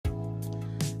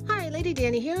Lady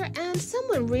Danny here, and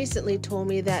someone recently told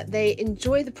me that they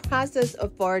enjoy the process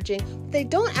of foraging, but they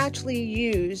don't actually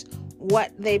use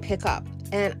what they pick up.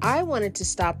 And I wanted to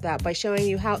stop that by showing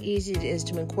you how easy it is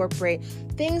to incorporate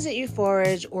things that you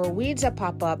forage or weeds that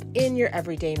pop up in your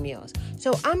everyday meals.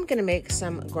 So I'm going to make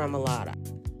some gremolata.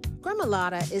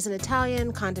 Gremolata is an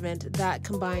Italian condiment that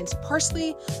combines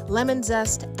parsley, lemon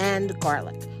zest, and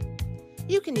garlic.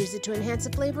 You can use it to enhance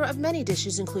the flavor of many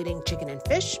dishes, including chicken and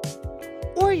fish,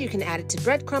 or you can add it to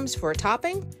breadcrumbs for a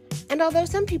topping. And although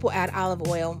some people add olive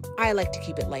oil, I like to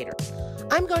keep it lighter.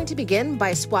 I'm going to begin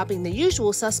by swapping the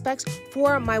usual suspects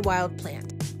for my wild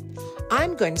plant.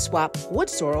 I'm going to swap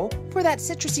Woodsorrel for that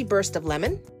citrusy burst of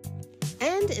lemon.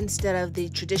 And instead of the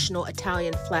traditional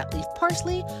Italian flat leaf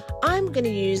parsley, I'm going to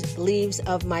use leaves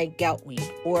of my goutweed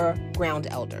or ground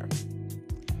elder.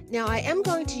 Now I am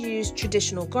going to use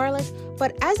traditional garlic,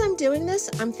 but as I'm doing this,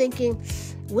 I'm thinking,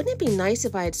 wouldn't it be nice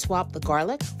if I had swapped the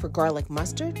garlic for garlic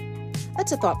mustard?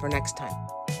 That's a thought for next time.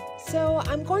 So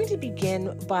I'm going to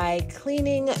begin by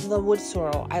cleaning the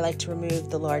Woodsorrel. I like to remove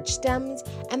the large stems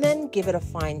and then give it a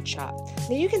fine chop.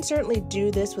 Now you can certainly do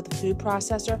this with a food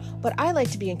processor, but I like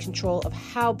to be in control of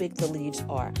how big the leaves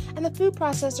are, and the food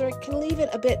processor can leave it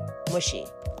a bit mushy.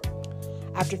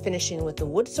 After finishing with the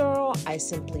Woodsorrel, I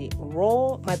simply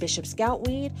roll my bishop's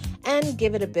goutweed and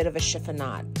give it a bit of a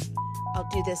chiffonade. I'll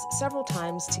do this several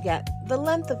times to get the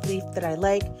length of leaf that I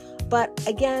like, but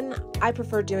again, I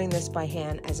prefer doing this by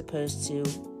hand as opposed to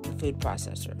the food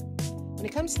processor. When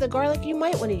it comes to the garlic, you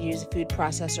might want to use a food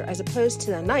processor as opposed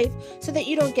to a knife so that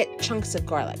you don't get chunks of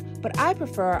garlic, but I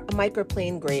prefer a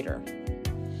microplane grater.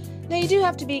 Now you do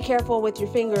have to be careful with your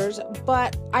fingers,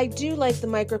 but I do like the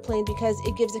microplane because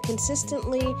it gives a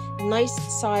consistently nice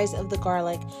size of the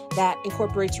garlic that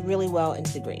incorporates really well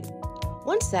into the green.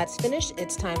 Once that's finished,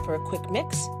 it's time for a quick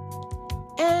mix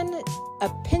and a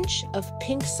pinch of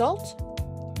pink salt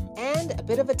and a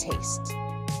bit of a taste.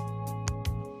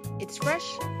 It's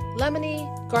fresh, lemony,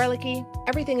 garlicky,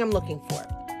 everything I'm looking for.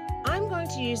 I'm going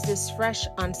to use this fresh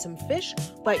on some fish,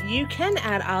 but you can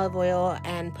add olive oil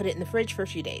and put it in the fridge for a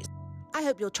few days. I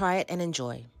hope you'll try it and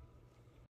enjoy.